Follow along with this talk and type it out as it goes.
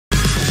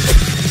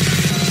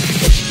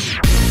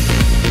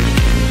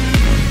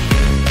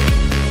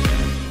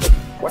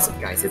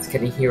guys, it's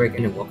Kenny here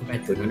again and welcome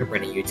back to another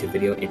brand new YouTube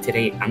video. And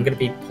today I'm going to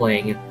be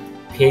playing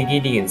Piggy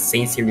the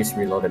Insane Series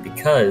Reloaded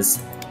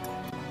because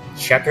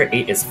Chapter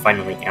 8 is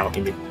finally out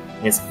and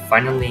it's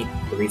finally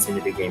released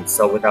into the game.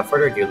 So without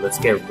further ado, let's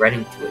get right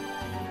into it.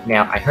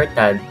 Now, I heard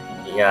that,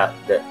 yeah,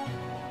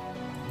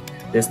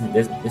 this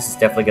is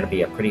definitely going to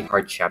be a pretty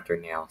hard chapter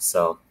now.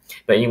 So,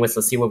 but anyways,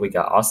 let's see what we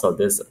got. Also,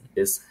 this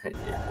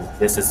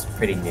is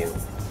pretty new.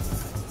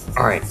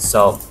 Alright,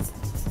 so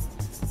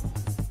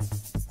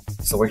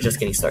we're just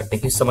getting started.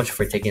 Thank you so much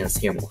for taking us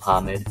here,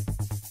 Mohammed.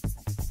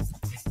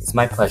 It's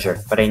my pleasure,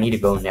 but I need to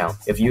go now.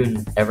 If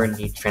you ever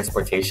need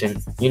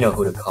transportation, you know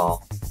who to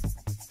call.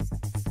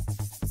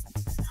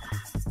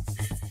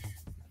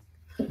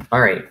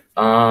 Alright,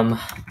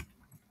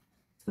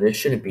 this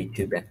shouldn't be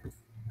too bad.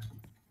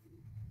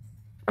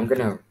 I'm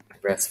gonna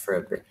rest for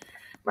a bit.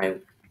 My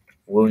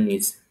wound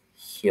needs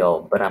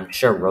heal, but I'm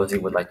sure Rosie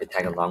would like to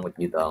tag along with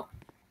you though.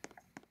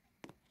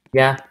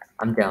 Yeah,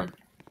 I'm down.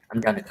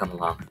 I'm down to come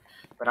along.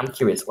 But I'm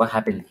curious, what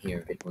happened here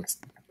if it was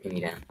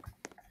pinning down?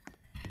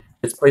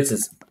 This place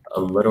is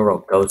a literal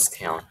ghost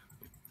town.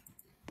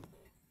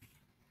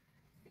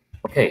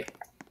 Okay.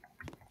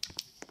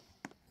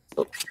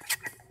 So,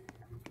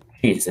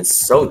 jeez, it's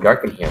so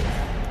dark in here.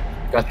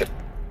 Got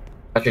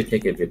your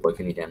ticket, big boy,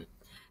 pinning down.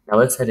 Now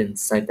let's head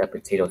inside that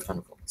potato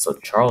carnival. So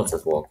Charles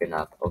has woken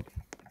up. Okay.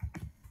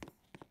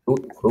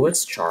 Who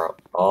is Charles?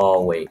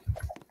 Oh, wait.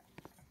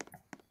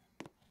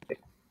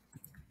 Okay.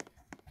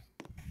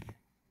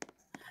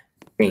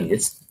 Dang,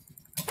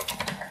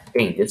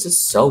 this is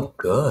so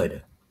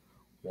good.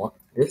 What?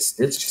 This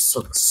just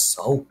looks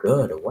so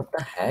good. What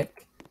the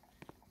heck?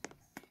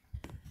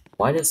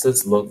 Why does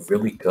this look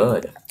really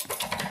good?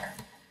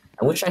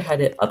 I wish I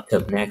had it up to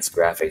max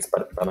graphics,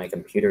 but my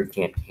computer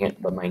can't.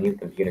 But my new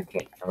computer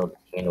can't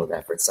handle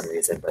that for some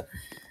reason. But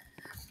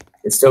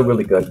it's still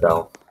really good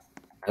though.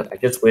 I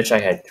just wish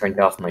I had turned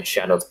off my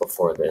shadows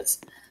before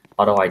this.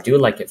 Although I do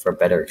like it for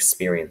better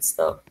experience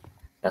though.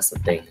 That's the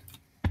thing.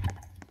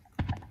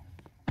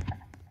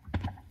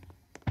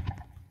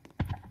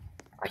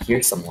 I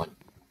hear someone.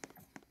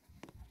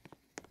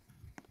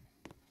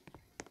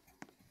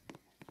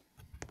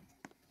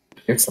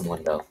 Here's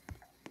someone though.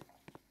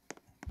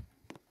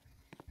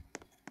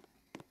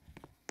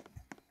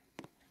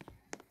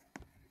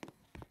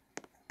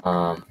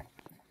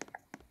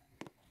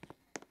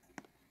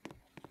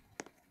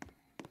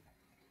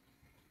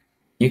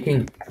 You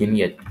can give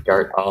me a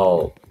dart.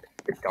 Oh,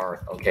 a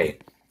dart. Okay,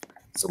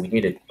 so we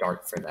need a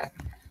dart for that.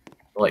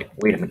 Like,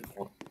 wait a minute.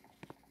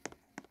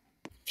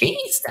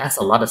 Jeez, that's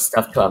a lot of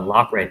stuff to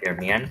unlock right there,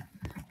 man.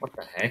 What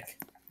the heck?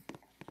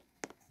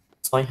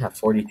 So I have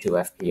 42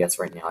 FPS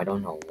right now. I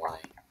don't know why.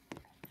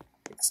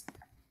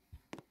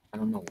 I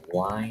don't know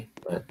why,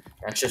 but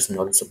that's just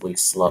noticeably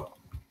slow.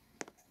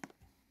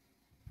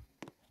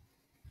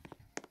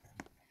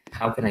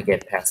 How can I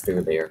get past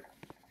through there?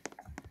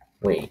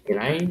 Wait, can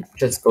I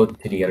just go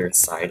to the other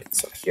side?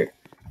 So here,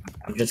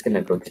 I'm just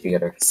gonna go to the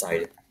other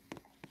side.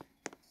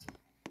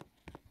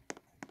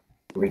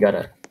 We got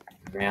a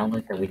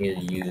mallet that we need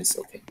to use.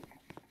 Okay.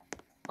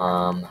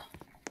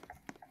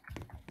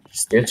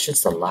 There's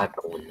just a lot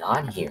going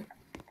on here.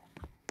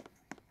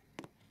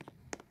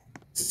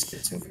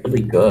 It's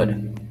really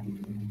good.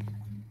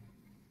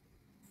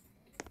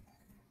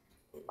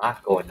 A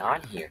lot going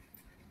on here.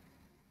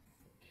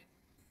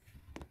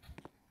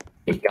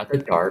 Okay, got the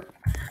dart.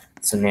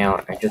 So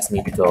now I just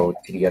need to go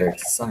to the other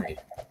side.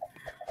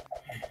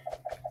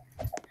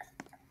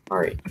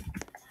 Alright.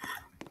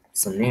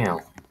 So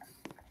now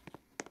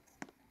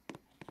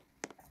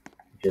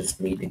just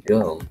need to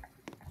go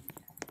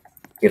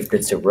give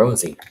this to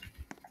Rosie.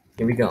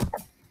 Here we go.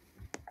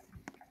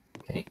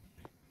 Okay.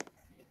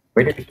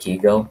 Where did the key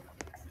go?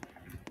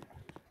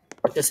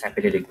 What just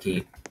happened to the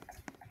key?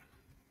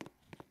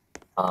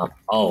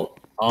 Oh,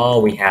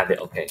 we have it.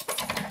 Okay.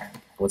 I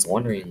was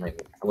wondering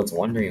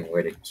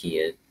where the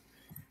key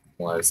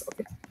was.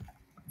 Okay.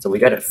 So we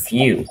got a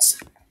fuse.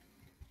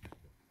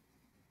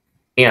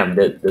 Damn,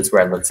 this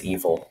red looks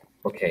evil.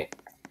 Okay.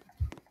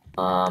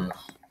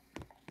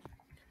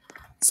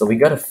 So we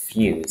got a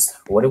fuse.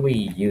 What do we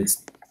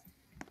use?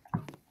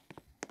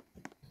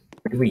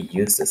 What do we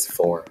use this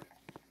for?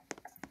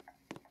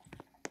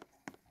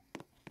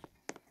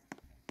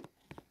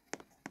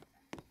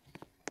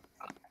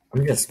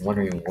 I'm just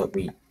wondering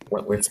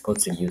what we're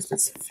supposed to use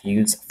this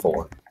fuse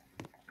for.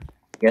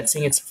 I'm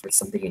guessing it's for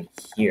something in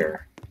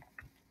here.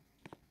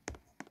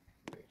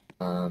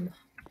 I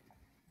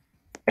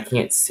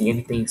can't see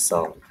anything,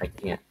 so I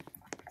can't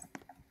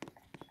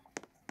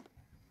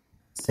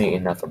say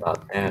enough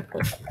about that.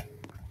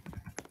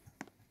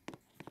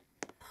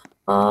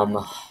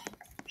 But,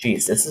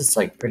 geez, this is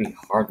like pretty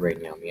hard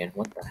right now, man.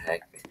 What the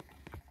heck?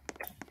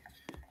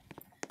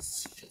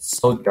 It's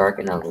so dark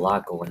and a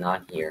lot going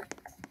on here.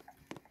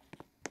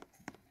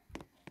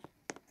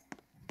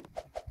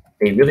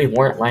 They really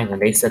weren't lying when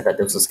they said that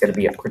this was going to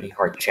be a pretty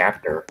hard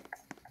chapter.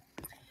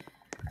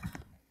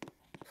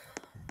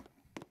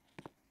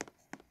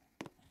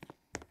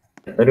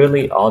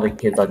 Literally all the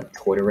kids on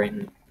Twitter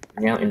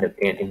now in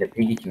the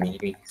Piggy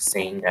community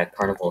saying that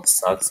Carnival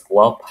sucks.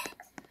 Well,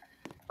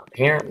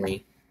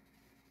 apparently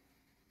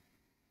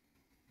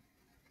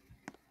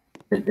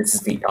this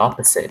is the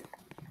opposite.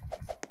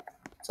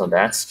 So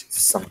that's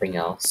something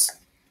else.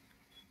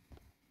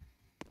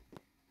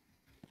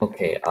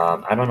 Okay,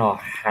 I don't know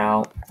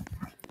how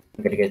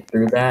I'm gonna get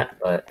through that,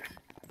 but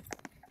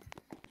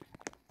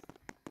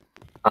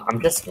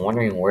I'm just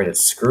wondering where the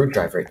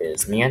screwdriver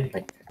is, man.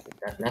 Like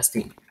that's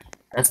the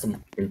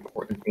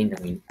important thing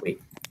that we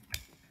wait.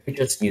 We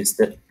just used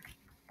it.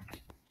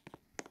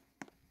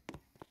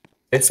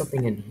 There's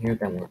something in here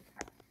that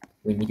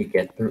we need to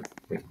get through.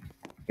 Wait,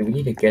 do we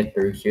need to get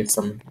through here?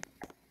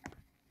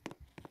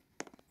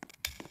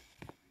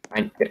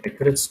 I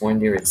could have sworn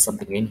there is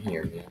something in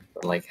here, man.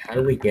 But like, how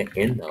do we get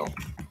in though?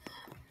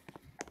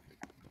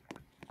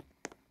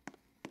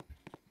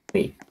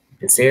 Wait,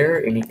 is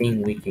there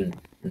anything we can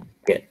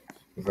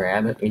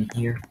grab in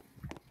here?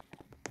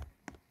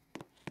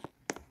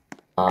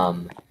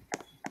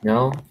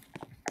 No.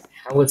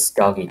 How is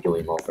Doggy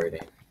doing over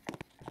there?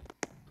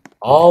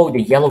 Oh,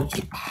 the yellow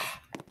key.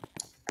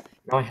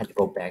 Now I have to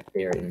go back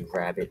there and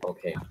grab it.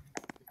 Okay,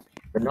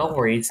 but no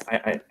worries.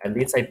 I at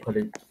least I put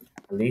it.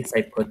 At least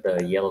I put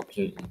the yellow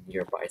key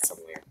nearby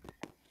somewhere.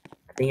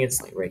 I think it's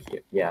like right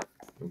here. Yeah,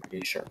 I'm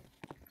pretty sure.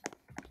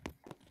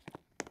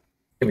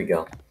 Here we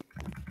go.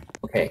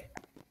 Okay.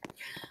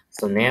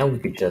 So now we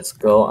could just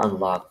go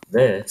unlock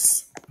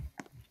this,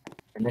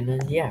 and then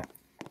yeah,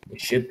 we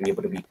should be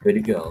able to be good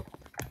to go.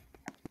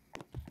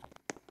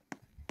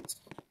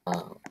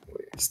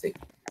 Where's the?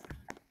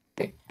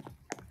 Okay.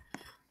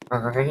 All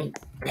right.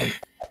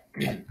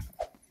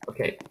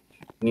 Okay.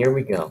 Here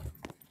we go.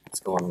 Let's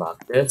go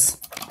unlock this.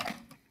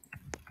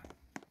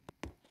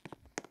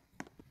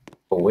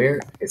 But where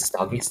is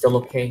Doggy still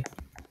okay?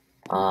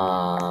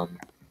 Doggy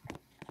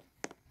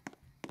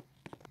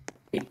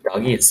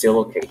is still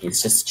okay.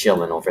 He's just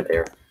chilling over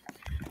there.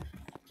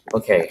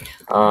 Okay.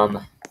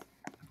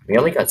 We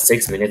only got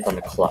 6 minutes on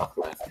the clock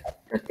left.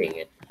 God dang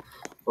it.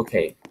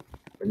 Okay.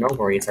 But no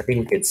worries. I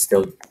think we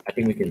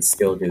can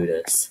still do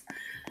this.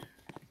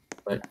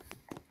 But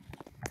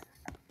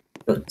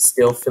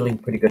still feeling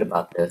pretty good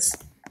about this.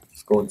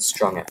 It's going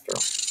strong after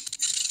all.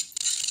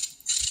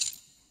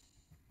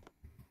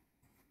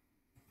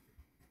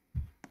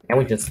 Now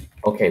we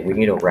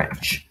need a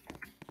wrench.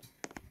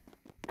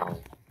 Now,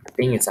 the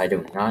thing is, I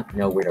do not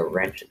know where the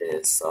wrench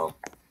is, so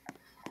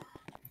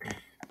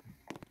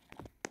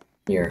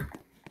here,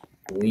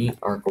 we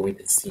are going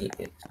to see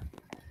it.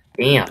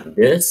 Damn,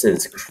 this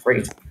is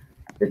crazy.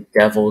 The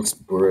Devil's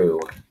Brew.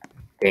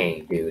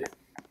 Dang, dude.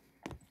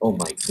 Oh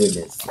my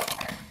goodness.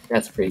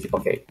 That's crazy.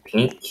 Okay,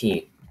 pink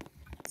key.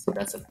 So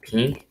that's a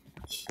pink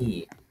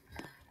key.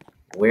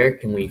 Where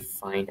can we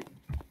find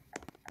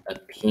a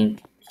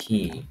pink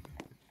key?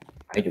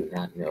 I do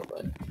not know,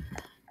 but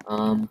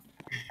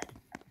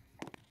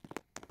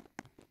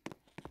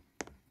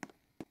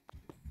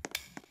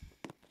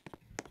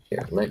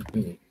here, let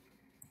me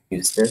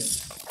use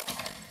this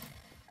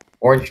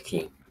orange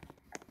key.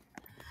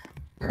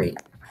 Great.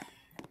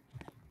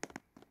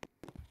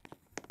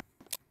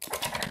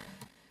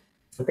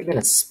 Something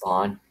gonna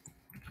spawn?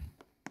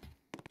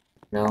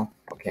 No?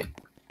 Okay.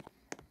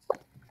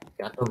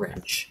 Got the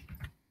wrench.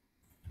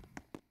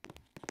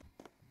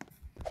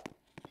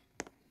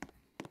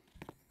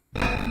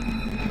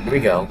 Here we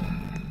go.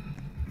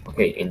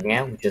 Okay, and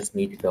now we just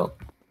need to go.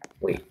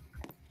 Wait.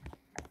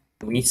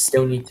 We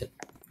still need to.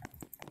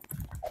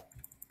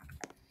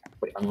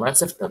 Wait,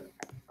 unless if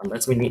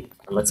we need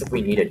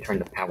to turn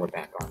the power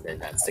back on, then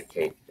that's the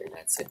case. Then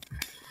that's it.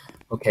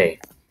 Okay.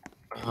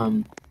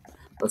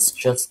 Let's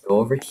just go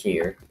over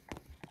here.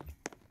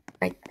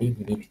 I think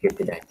we need to get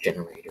to that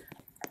generator.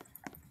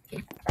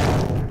 Okay.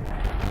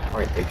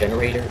 Alright, the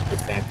generator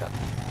is back up.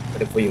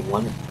 But if we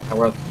want to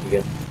power up, we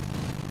get.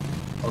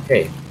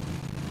 Okay.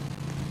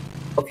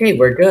 Okay,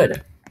 we're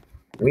good.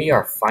 We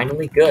are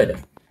finally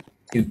good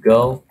to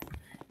go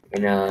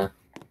in a.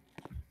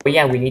 Oh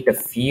yeah, we need the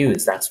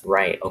fuse. That's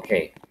right.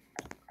 Okay.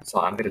 So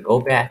I'm gonna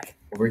go back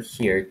over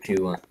here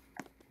to.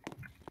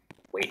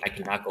 Wait, I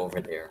cannot go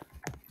over there.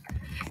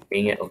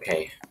 Dang it.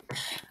 Okay.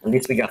 At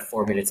least we got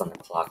 4 minutes on the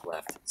clock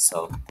left.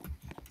 So.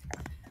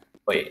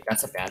 Wait,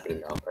 that's a bad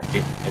thing though. But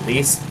at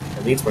least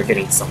we're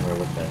getting somewhere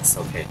with this.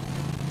 Okay.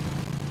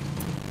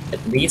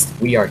 At least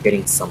we are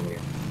getting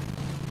somewhere.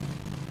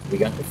 We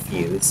got the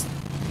fuse.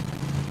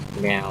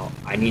 Now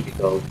I need to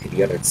go to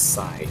the other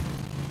side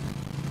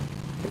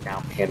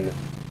without getting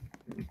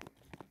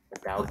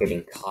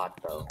caught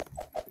though.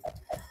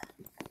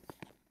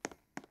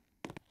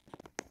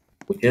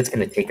 Which is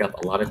gonna take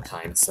up a lot of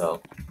time,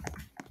 so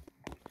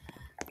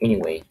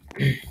anyway.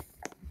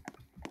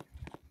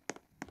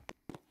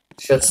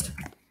 Just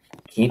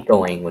keep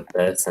going with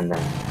this and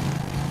then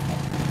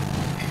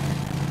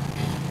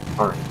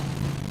alright.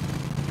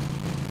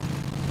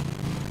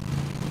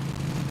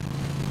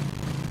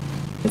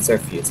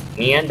 Insert fuse.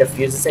 And the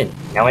fuse is in.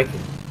 Now I can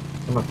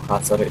come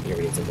across other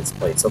areas of this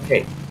place.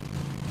 Okay.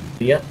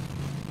 Yep.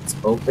 It's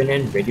open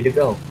and ready to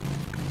go.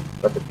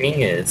 But the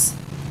thing is,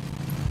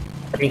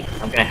 I think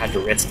I'm gonna have to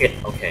risk it.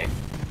 Okay.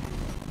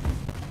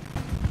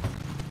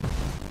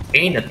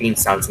 Getting the theme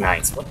sounds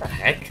nice. What the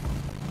heck?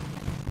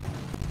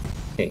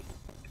 Okay.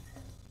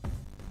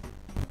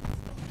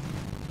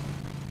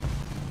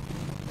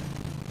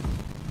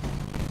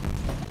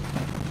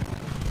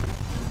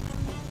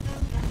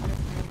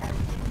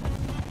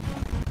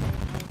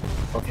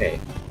 Okay.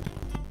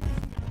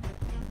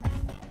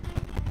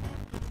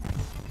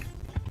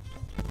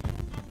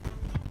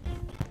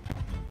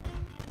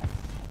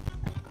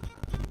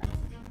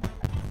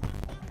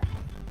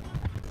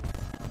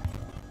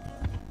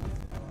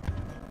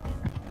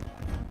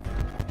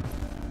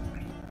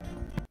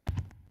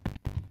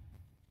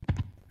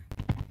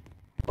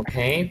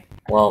 Okay.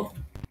 Well.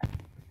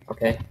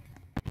 Okay.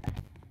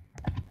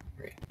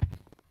 Great.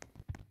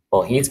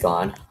 Well, he's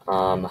gone.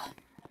 How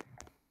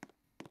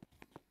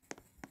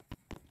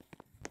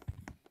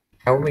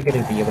are we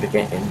gonna be able to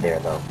get in there,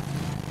 though?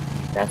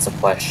 That's a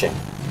question.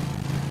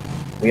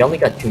 We only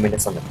got 2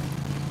 minutes on the.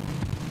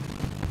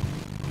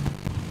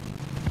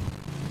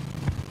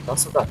 We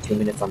also got 2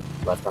 minutes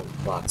left on the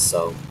clock,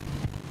 so.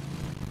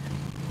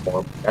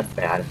 Or that's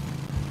bad.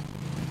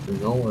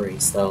 No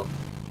worries, though.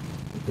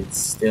 We can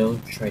still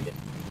try to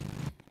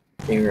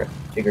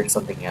figure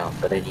something out.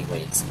 But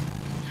anyways,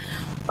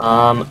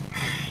 I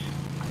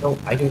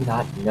do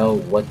not know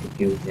what to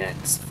do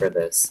next for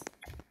this.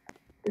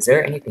 Is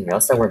there anything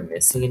else that we're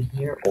missing in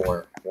here,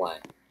 or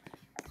what?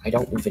 I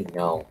don't even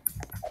know.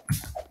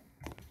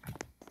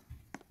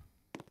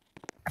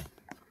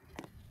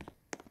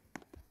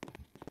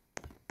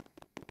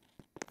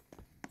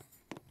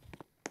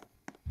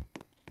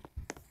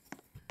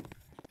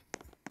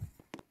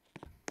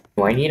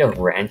 Do I need a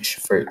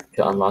wrench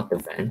to unlock the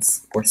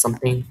vents or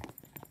something?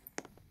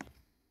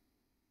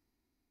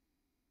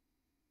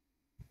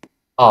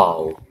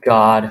 Oh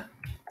God!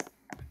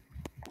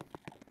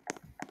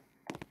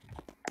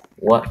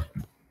 What?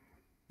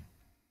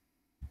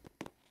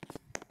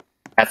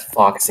 That's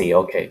Foxy.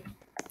 Okay.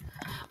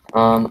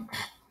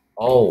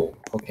 Oh.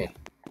 Okay.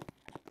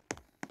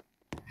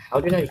 How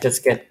did I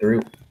just get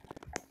through?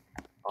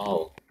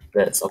 Oh,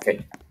 this.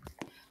 Okay.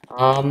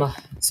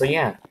 So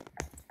yeah.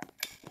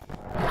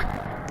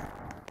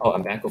 Oh,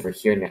 I'm back over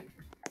here now.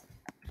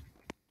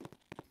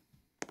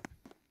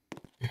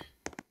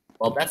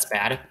 Well, that's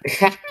bad.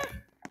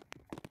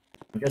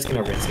 I'm just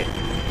gonna risk it.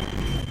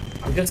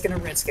 I'm just gonna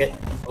risk it.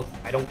 Oh,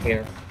 I don't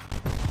care.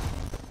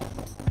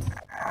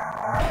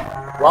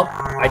 Well,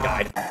 I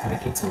died.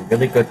 Making some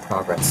really good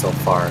progress so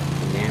far.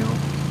 Now,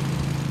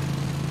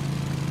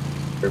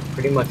 we're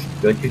pretty much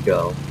good to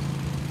go.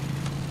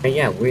 And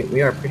yeah,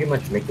 we are pretty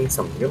much making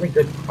some really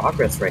good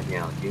progress right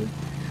now, dude.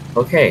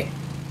 Okay.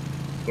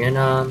 And,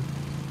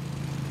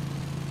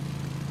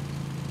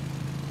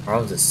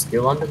 Charles is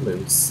still on the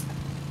loose.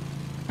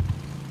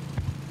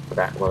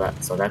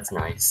 So that's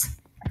nice.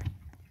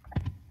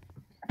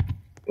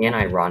 And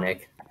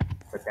ironic.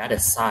 But that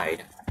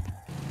aside,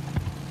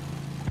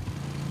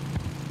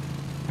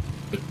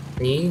 I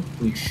think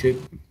we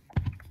should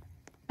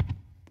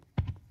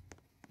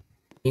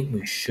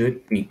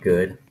be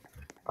good.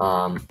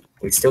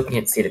 We still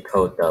can't see the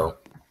code though,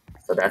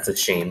 so that's a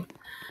shame.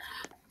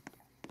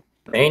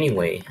 But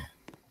anyway,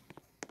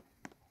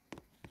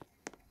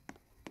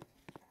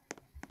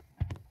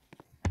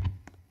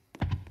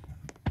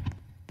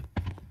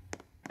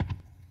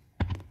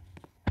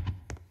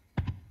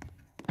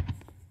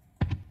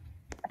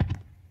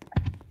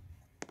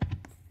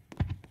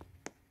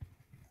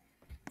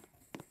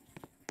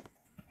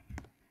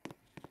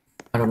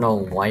 I don't know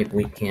why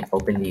we can't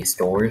open these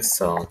doors,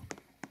 so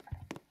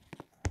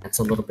that's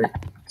a little bit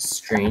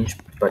strange,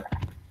 but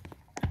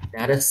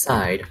that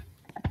aside,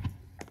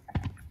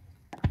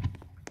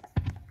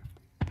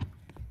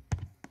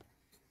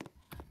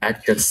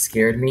 that just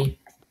scared me.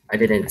 I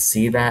didn't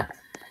see that.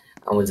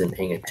 I wasn't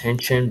paying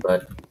attention,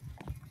 but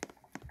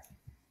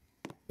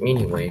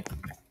anyway,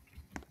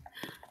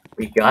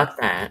 we got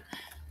that.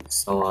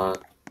 So,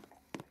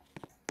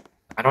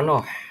 I don't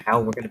know how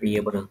we're gonna be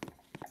able to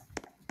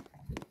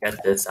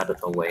get this out of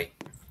the way.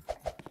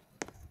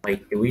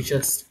 Like, do we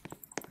just...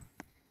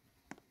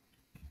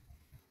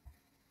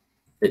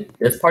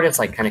 This part is,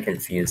 like, kind of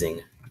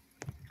confusing.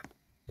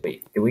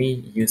 Wait, do we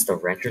use the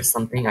wrench or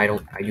something? I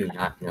do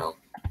not know.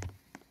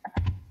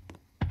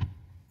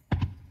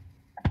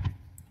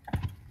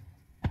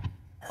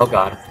 Oh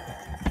god.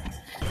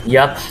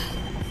 Yep.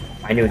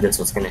 I knew this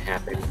was gonna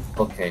happen.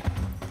 Okay.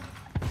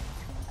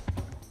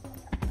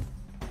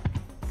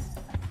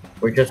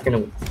 We're just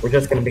gonna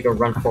make a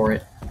run for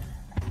it.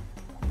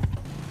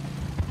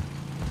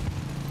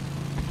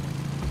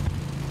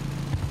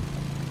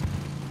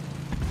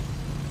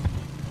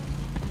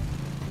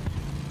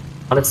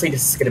 Honestly,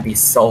 this is gonna be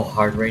so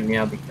hard right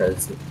now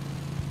because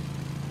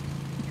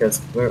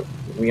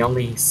we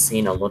only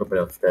seen a little bit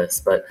of this,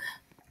 but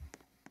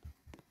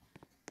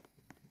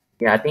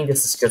yeah, I think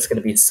this is just gonna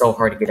be so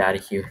hard to get out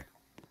of here.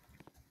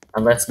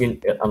 Unless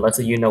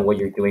you know what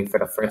you're doing for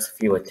the first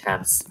few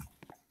attempts.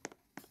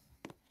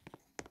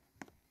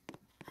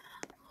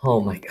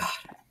 Oh my god.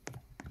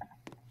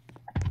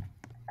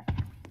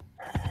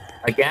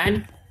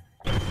 Again?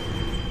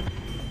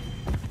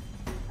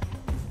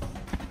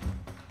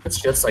 It's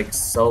just like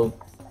so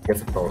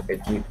difficult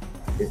until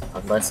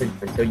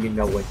you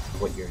know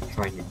what you're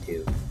trying to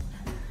do.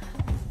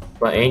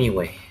 But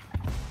anyway,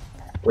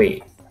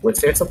 wait, was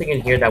there something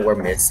in here that we're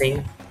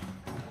missing?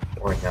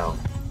 Or no?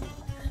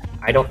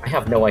 I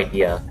have no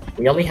idea.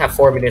 We only have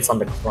 4 minutes on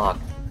the clock.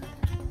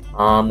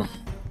 I'm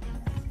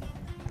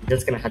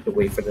just gonna have to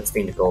wait for this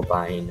thing to go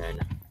by and then.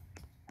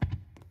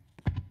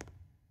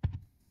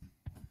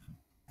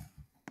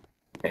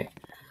 Okay.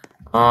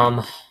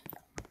 Um,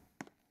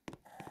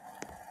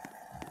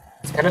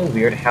 it's kind of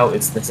weird how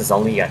this is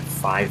only at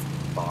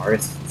 5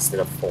 bars instead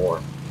of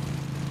 4.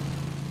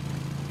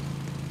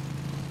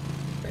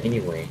 But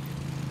anyway,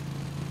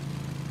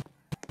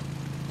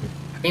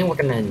 I think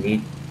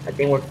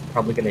we're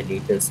probably gonna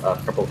need this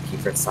purple key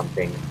for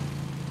something.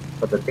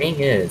 But the thing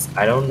is,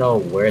 I don't know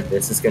where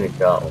this is gonna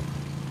go,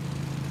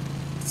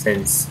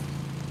 since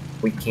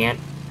we can't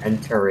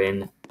enter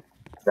in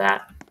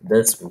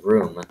this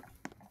room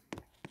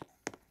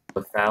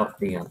without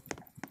the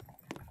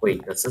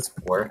wait, does this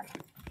work?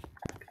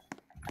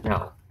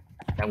 No,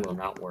 that will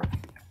not work.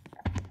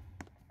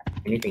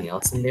 Anything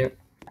else in there?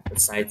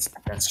 Besides,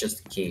 that's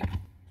just a key.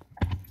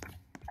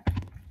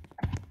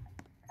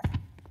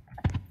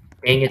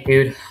 Dang it,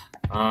 dude.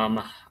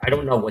 I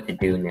don't know what to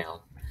do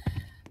now.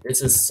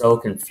 This is so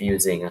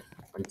confusing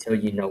until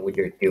you know what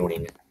you're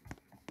doing.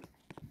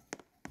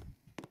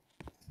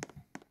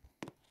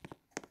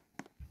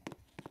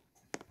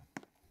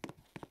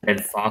 And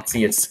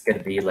Foxy is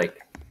gonna be like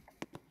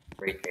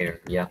right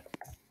there. Yep.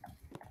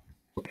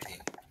 Okay.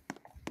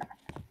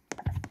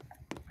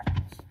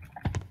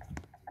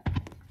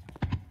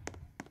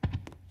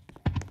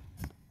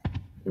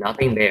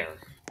 Nothing there.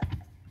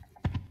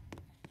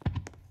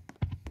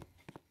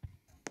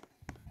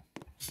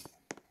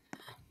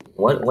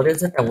 What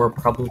is it that we're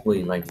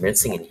probably like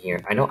missing in here?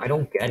 I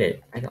don't get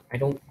it. I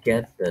don't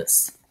get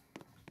this.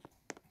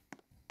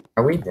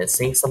 Are we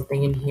missing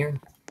something in here?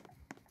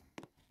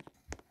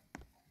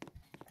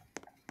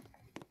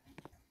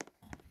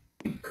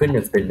 We couldn't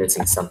have been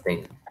missing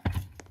something.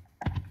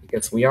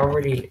 Because we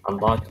already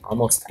unlocked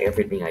almost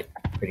everything, I'm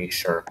pretty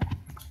sure.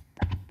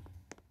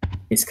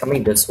 He's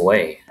coming this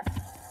way.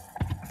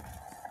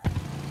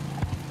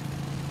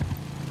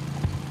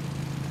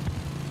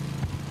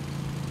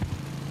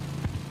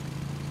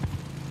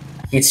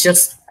 He's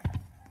just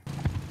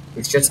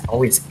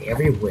always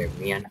everywhere,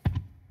 man.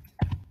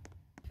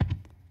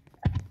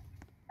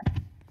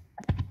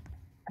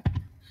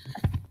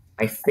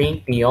 I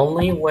think the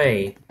only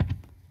way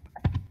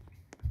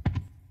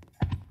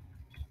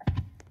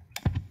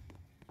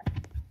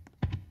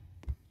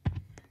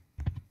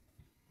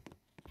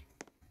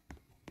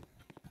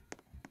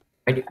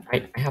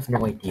I have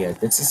no idea.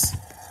 It's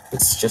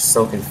just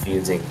so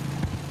confusing.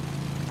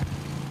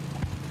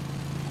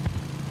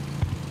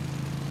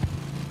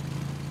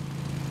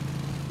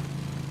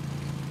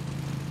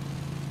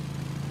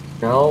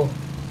 No.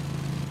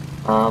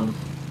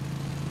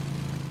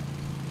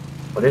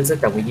 What is it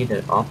that we need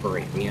to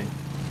operate, man?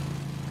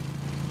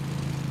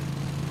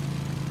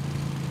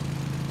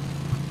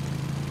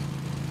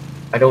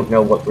 I don't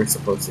know what we're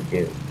supposed to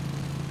do.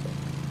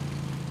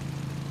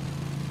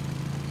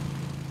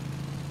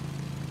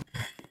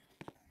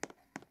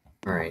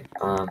 Alright,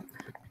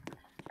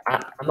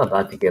 I'm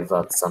about to give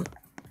up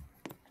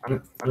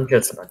I'm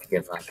just about to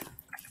give up.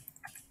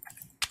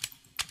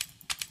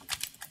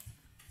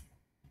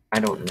 I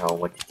don't know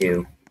what to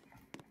do.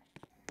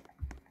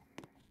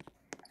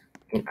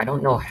 And I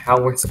don't know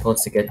how we're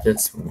supposed to get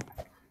this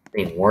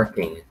thing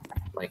working.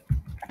 Like,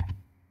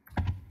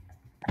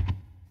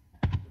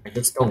 I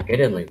just don't get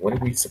it. Like, what are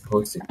we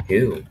supposed to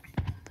do?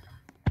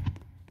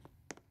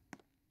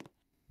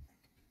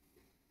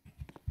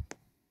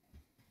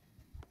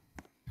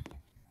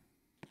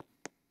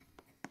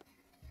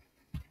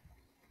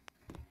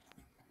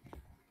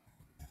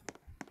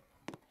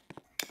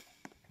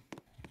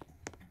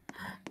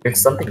 There's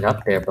something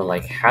up there, but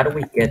like, how do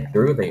we get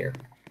through there?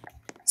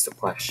 That's the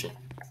question.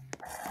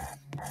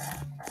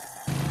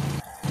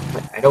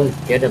 I don't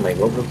get it. Like,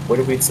 what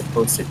are we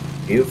supposed to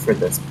do for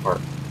this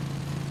part?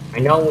 I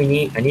know we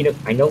need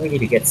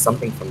to get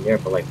something from there,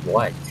 but like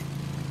what?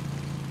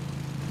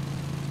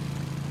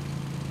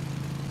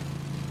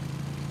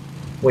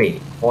 Wait,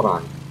 hold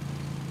on.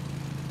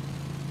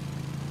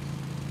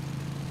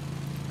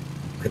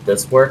 Could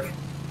this work?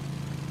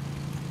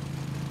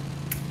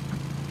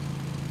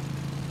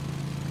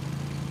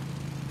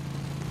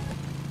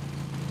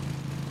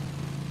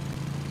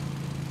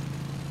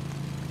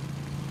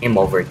 Game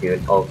over,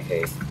 dude.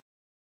 Okay.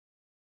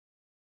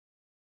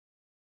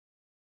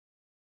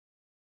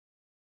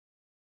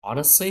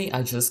 Honestly,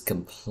 I just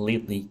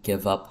completely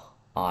give up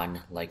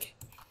on like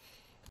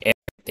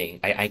everything.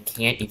 I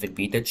can't even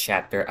beat the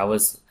chapter. I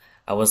was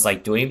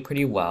like doing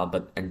pretty well,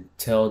 but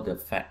until to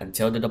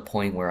the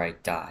point where I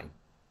died.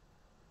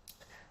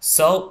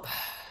 So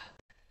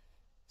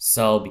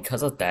so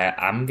because of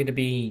that, I'm gonna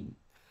be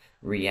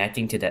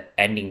reacting to the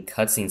ending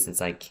cutscene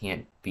since I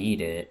can't beat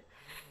it.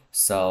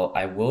 So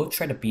I will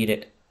try to beat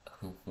it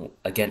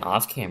again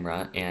off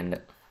camera,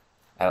 and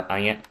I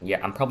am, yeah,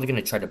 I'm probably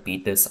gonna try to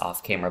beat this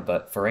off camera,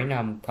 but for right now,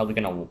 I'm probably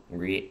gonna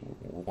re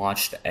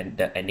watch the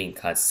ending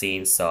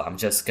cutscene, so I'm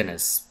just gonna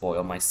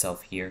spoil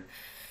myself here.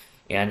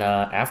 And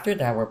after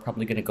that, we're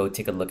probably gonna go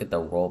take a look at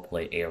the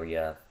roleplay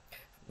area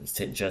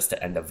just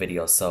to end the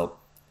video. So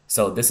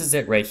this is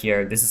it right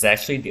here. This is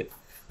actually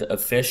the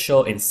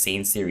official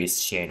Insane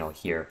Series channel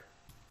here.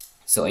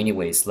 So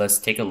anyways, let's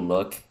take a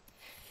look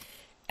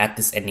at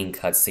this ending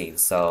cutscene.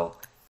 So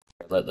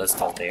let's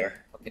go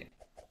there. Okay.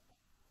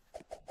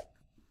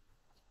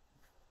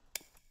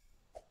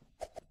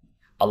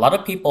 A lot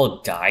of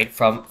people died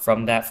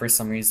from that for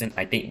some reason.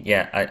 I think,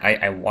 yeah,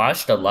 I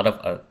watched a lot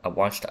of I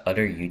watched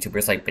other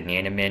YouTubers like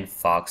Bananaman,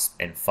 Fox,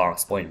 and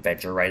Foxboy and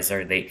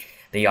Vegerizer.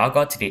 They all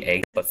got to the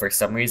egg, but for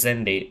some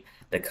reason the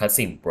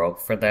cutscene broke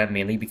for them,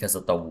 mainly because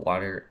of the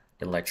water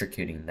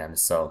electrocuting them.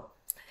 So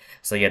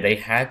yeah, they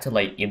had to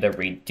like either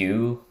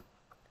redo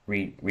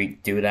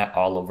that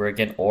all over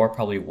again, or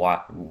probably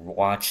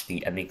watch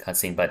the ending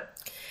cutscene. But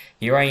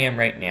here I am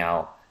right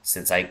now,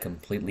 since I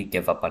completely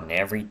give up on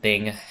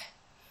everything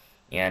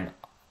and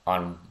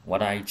on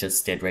what I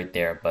just did right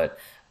there. But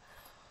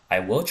I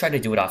will try to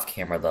do it off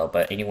camera though.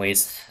 But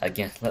anyways,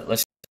 again,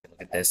 let's look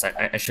at this.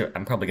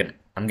 I'm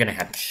gonna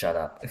have to shut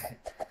up.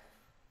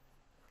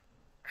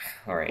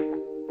 All right,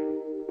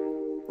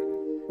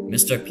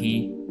 Mr.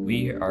 P,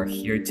 we are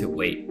here to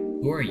wait.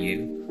 Who are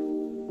you?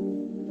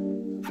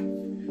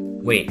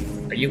 Wait,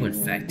 are you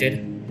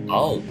infected?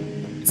 Oh,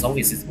 it's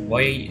always this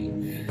way.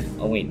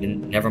 Oh wait,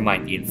 never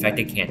mind. The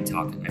infected can't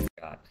talk. I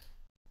forgot.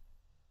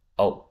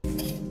 Oh,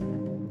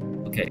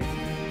 okay.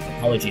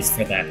 Apologies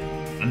for that.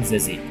 I'm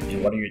Zizzy,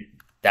 and what are your...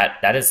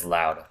 That is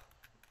loud.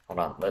 Hold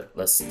on,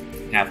 let's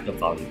have the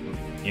volume.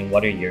 And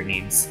what are your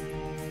names?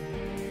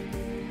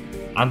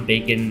 I'm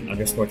Bacon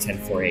underscore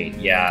 1048.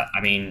 Yeah,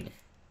 I mean,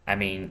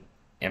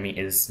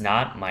 it's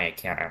not my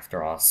account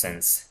after all,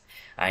 since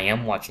I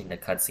am watching the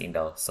cutscene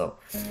though. So,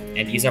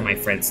 and these are my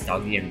friends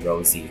Doggy and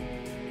Rosie.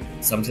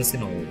 So I'm just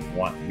gonna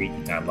read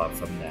the dialogue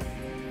from them.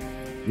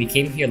 We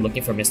came here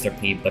looking for Mr.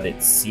 P, but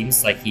it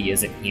seems like he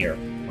isn't here.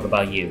 What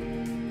about you?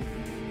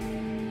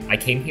 I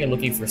came here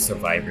looking for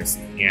survivors,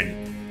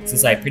 and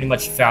since I pretty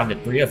much found the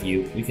three of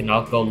you, we can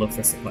all go look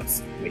for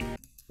supplies. Wait,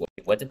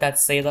 what did that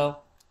say though?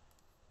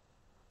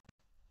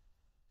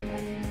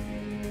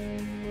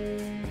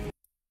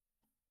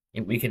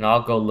 And we can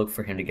all go look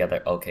for him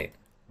together. Okay.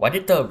 Why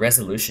did the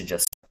resolution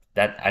just...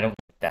 That, I don't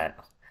like that.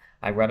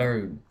 I'd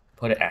rather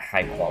put it at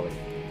high quality.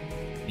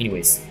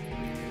 Anyways,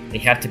 they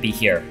have to be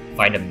here.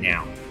 Find them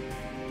now.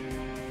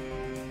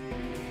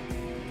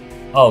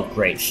 Oh,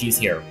 great. She's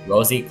here.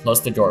 Rosie, close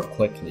the door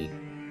quickly.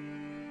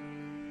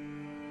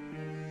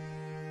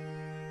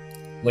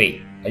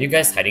 Wait, are you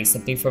guys hiding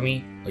something from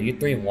me? Are you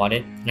three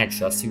wanted? Can I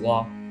trust you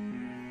all?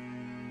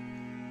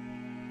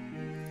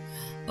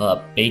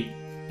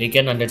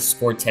 Bacon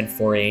underscore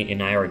 1048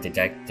 and I are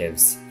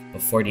detectives.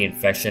 Before the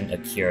infection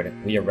occurred,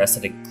 we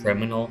arrested a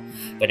criminal,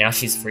 but now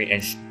she's free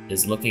and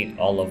is looking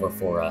all over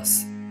for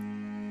us.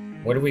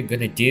 What are we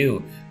gonna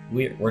do?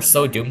 We're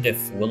so doomed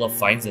if Willow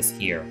finds us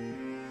here.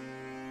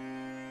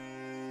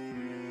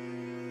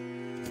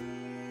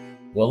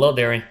 Willow,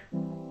 there...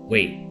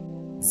 Wait,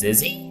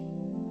 Zizzy?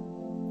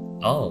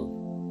 Oh.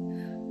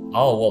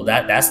 Oh, well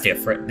that's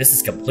different. This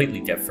is completely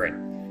different.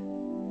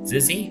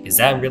 Zizzy, is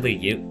that really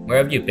you? Where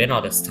have you been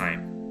all this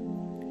time?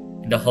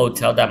 In the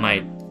hotel that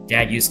my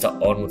dad used to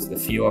own with a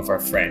few of our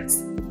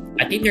friends.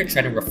 I think they're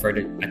trying to I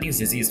think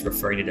Zizzy is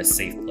referring to the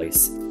safe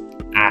place.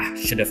 Ah,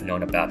 should have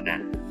known about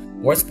that.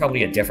 Or it's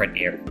probably a different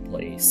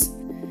place.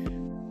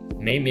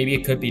 Maybe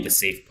it could be the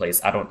safe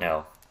place, I don't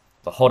know.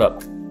 But hold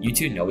up, you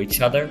two know each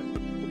other?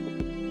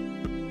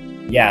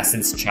 Yeah,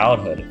 since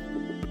childhood.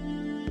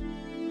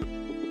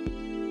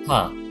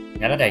 Huh,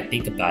 now that I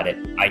think about it,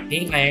 I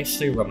think I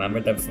actually remember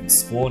them from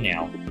school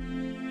now.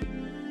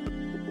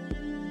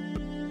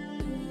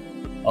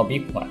 I'll be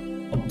quiet.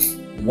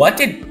 What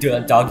did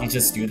Doggy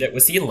just do there?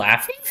 Was he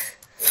laughing?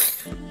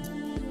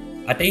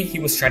 I think he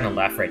was trying to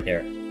laugh right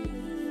there.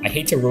 I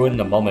hate to ruin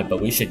the moment,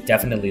 but we should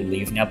definitely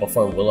leave now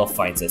before Willow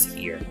finds us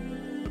here.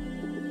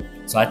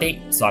 So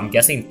I'm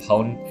guessing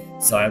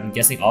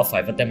all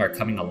five of them are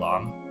coming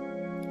along.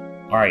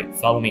 Alright,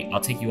 follow me. I'll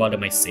take you out of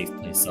my safe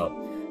place. So,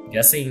 I'm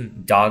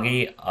guessing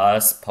Doggy,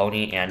 us,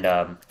 Pony,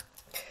 and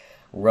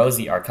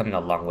Rosie are coming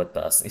along with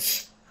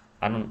us.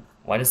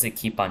 Why does it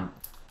keep on...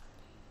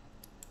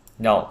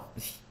 No,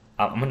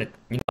 I'm gonna,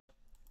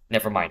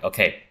 never mind.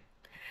 Okay,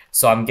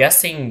 so I'm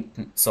guessing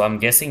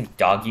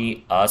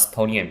Doggy, us,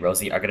 Pony, and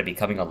Rosie are gonna be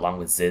coming along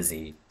with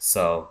Zizzy.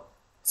 So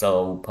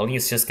Pony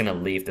is just gonna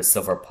leave the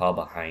silver paw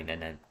behind,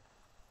 and then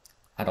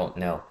I don't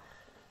know,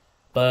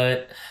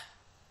 but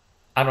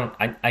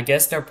I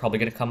guess they're probably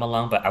gonna come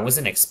along. But I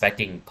wasn't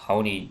expecting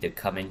Pony to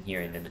come in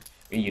here and then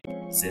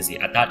Zizzy.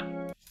 I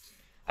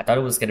thought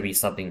it was gonna be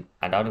something.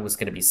 I thought it was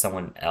gonna be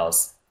someone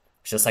else.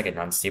 It's just like an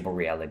unstable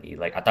reality.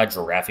 Like, I thought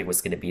Giraffe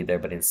was gonna be there,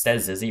 but instead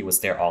Zizzy was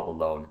there all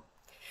alone.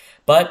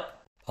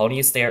 But Pony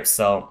is there,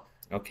 so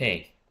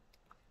okay.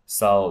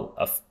 So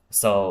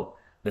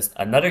there's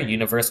another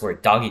universe where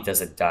Doggy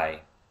doesn't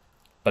die,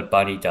 but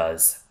Bunny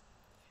does.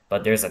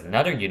 But there's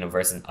another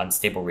universe in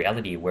Unstable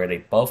Reality where they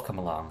both come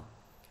along.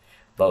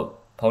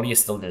 But Pony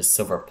is still in the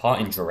silver paw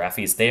and Giraffe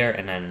is there,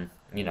 and then,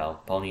 you know,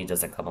 Pony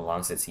doesn't come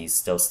along since he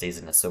still stays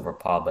in the silver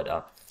paw,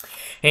 but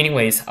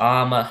anyways,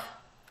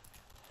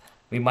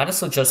 we might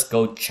as well just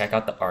go check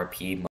out the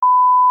RP mode.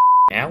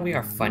 Now we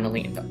are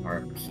finally in the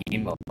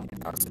RP mode.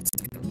 Now since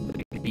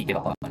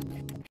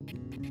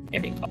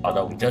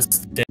although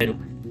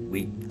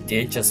we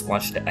did just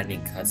watch the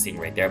ending cutscene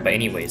right there, but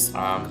anyways,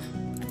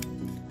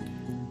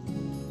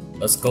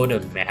 let's go to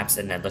maps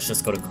and then let's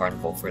just go to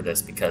Carnival for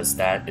this because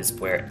that is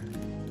where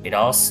it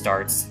all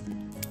starts.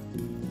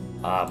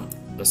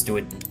 Let's do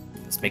it.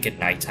 Let's make it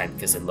nighttime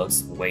because it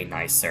looks way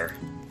nicer.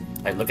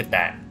 Like, look at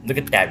that. Look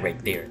at that right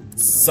there.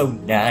 It's so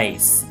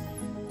nice.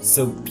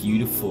 So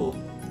beautiful.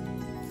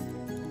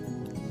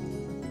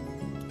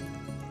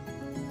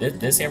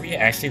 This area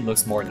actually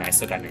looks more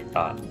nicer than I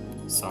thought.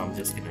 So I'm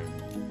just gonna...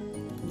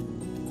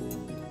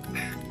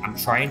 I'm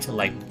trying to,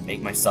 like,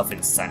 make myself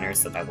in center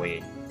so that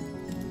way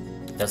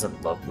it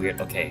doesn't look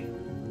weird. Okay.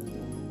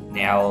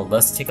 Now,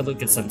 let's take a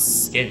look at some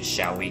skins,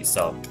 shall we?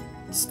 So,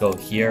 let's go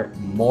here.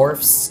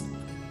 Morphs.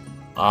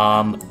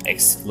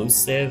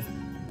 Exclusive.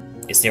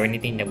 Is there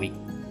anything that we...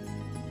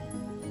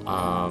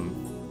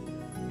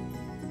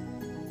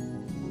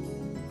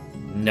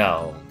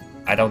 No.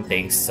 I don't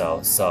think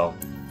so.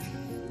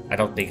 I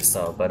don't think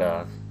so, but,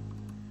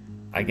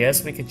 I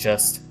guess we could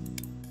just...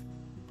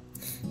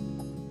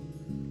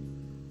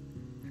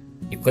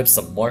 equip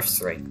some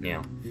morphs right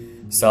now.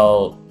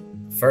 So,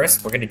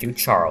 first, we're gonna do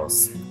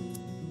Charles.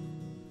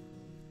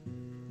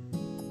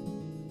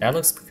 That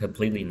looks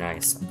completely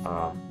nice.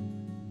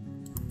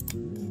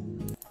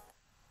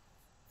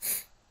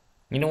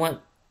 You know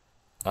what?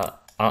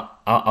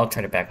 I'll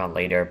try to back on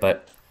later,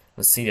 but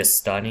let's see the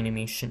stun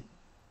animation.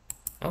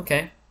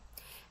 Okay.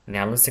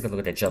 Now let's take a look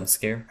at the jump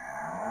scare.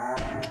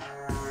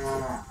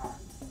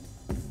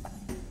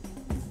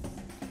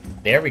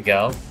 There we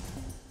go.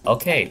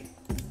 Okay.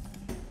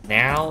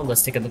 Now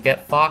let's take a look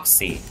at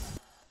Foxy.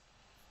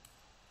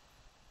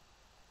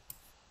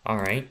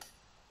 Alright.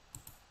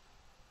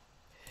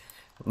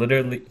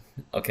 Literally,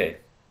 okay.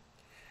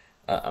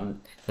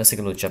 Let's take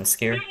a little jump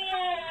scare.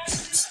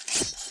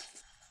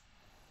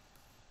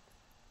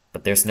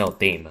 But there's no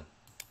theme.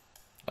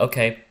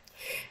 Okay.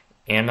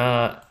 And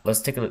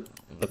let's take a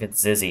look at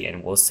Zizzy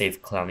and we'll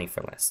save Clowny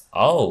for last.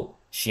 Oh,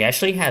 she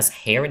actually has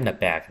hair in the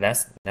back.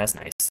 That's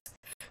nice.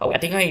 Oh, I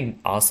think I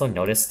also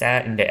noticed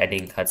that in the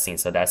editing cutscene,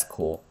 so that's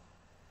cool.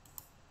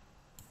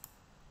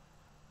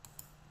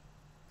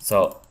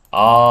 So,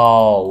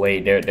 oh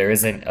wait, there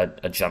isn't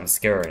a jump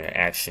scare or an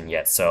action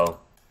yet, so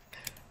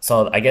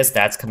I guess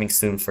that's coming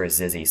soon for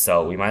Zizzy,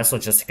 so we might as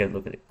well just take a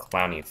look at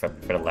Clowny for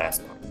the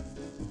last one.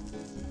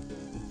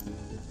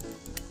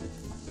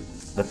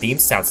 The theme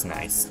sounds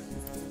nice.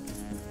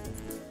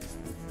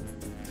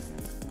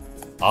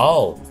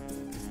 Oh,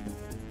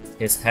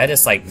 his head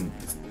is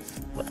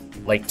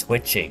like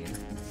twitching.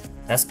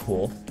 That's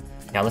cool.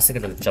 Now let's take a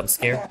look at the jump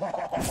scare.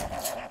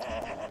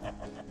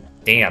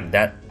 Damn,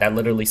 that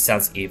literally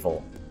sounds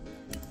evil.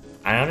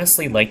 I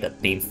honestly like the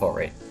theme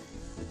for it.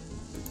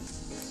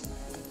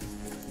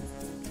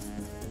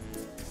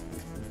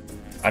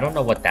 I don't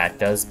know what that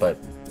does, but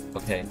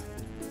okay.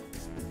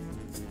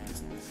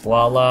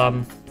 Well,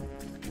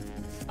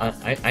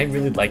 I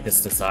really like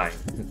this design.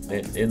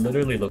 It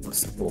literally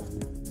looks cool.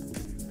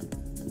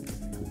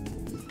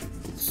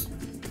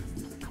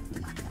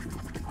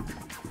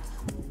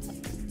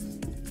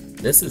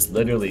 This is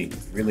literally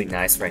really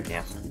nice right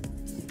now.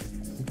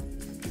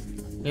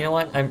 You know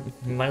what? I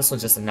might as well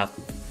just enough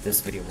this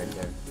video right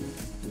there.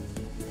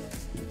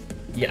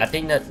 Yeah, I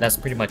think that's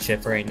pretty much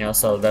it for right now.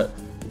 So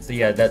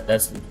yeah,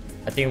 that's.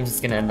 I think I'm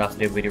just gonna end off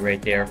the video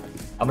right there.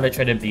 I'm gonna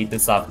try to beat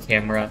this off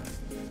camera,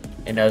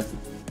 and I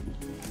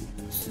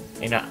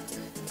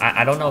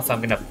don't know if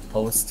I'm gonna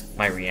post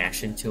my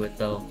reaction to it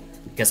though,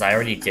 because I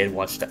already did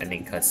watch the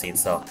ending cutscene.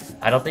 So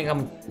I don't think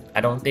I'm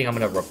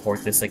gonna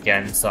record this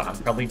again. So I'm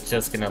probably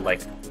just gonna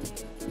like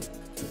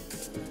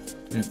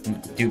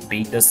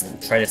beat this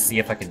and try to see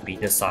if I can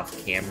beat this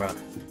off camera.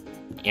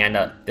 And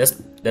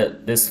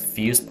this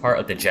fuse part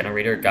of the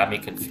generator got me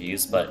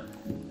confused, but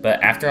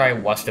after I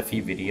watched a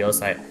few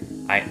videos,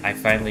 I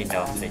finally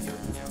know how to do it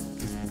now.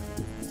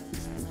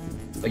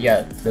 But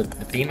yeah, the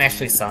theme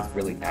actually sounds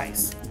really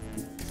nice.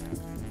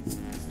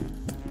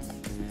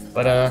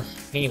 But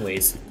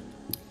anyways,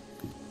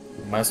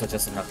 might as well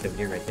just enough the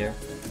video right there.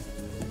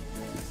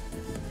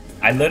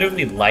 I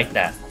literally like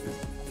that.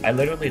 I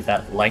literally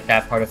like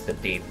that part of the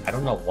theme. I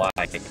don't know why.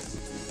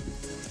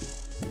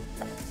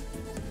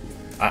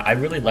 I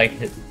really like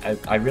it.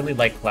 I really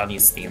like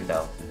Clowny's theme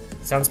though.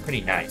 It sounds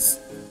pretty nice.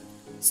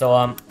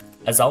 So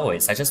as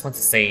always, I just want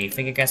to say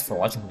thank you guys for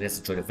watching. Hope you guys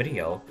enjoyed the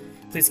video.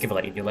 Please give a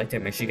like if you liked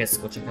it. Make sure you guys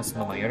go check out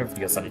some of my other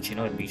videos on the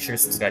channel and be sure to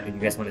subscribe if you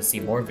guys want to see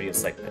more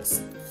videos like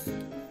this.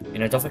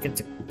 And don't forget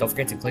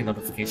to click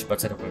notification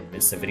button so you don't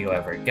miss a video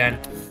ever again.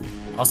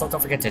 Also,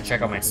 don't forget to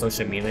check out my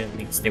social media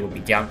links. They will be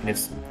down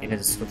in the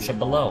description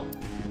below.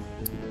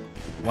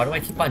 Why do I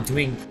keep on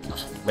doing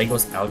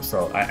Lego's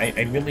outro?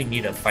 I really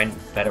need to find a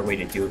better way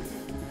to do.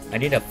 I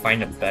need to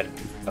find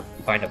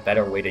a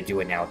better way to do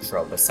an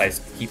outro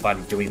besides keep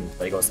on doing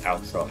Lego's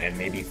outro and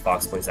maybe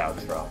Foxboy's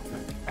outro.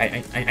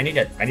 I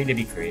need to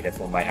be creative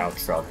with my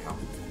outro now.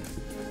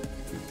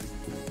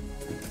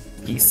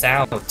 Peace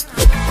out.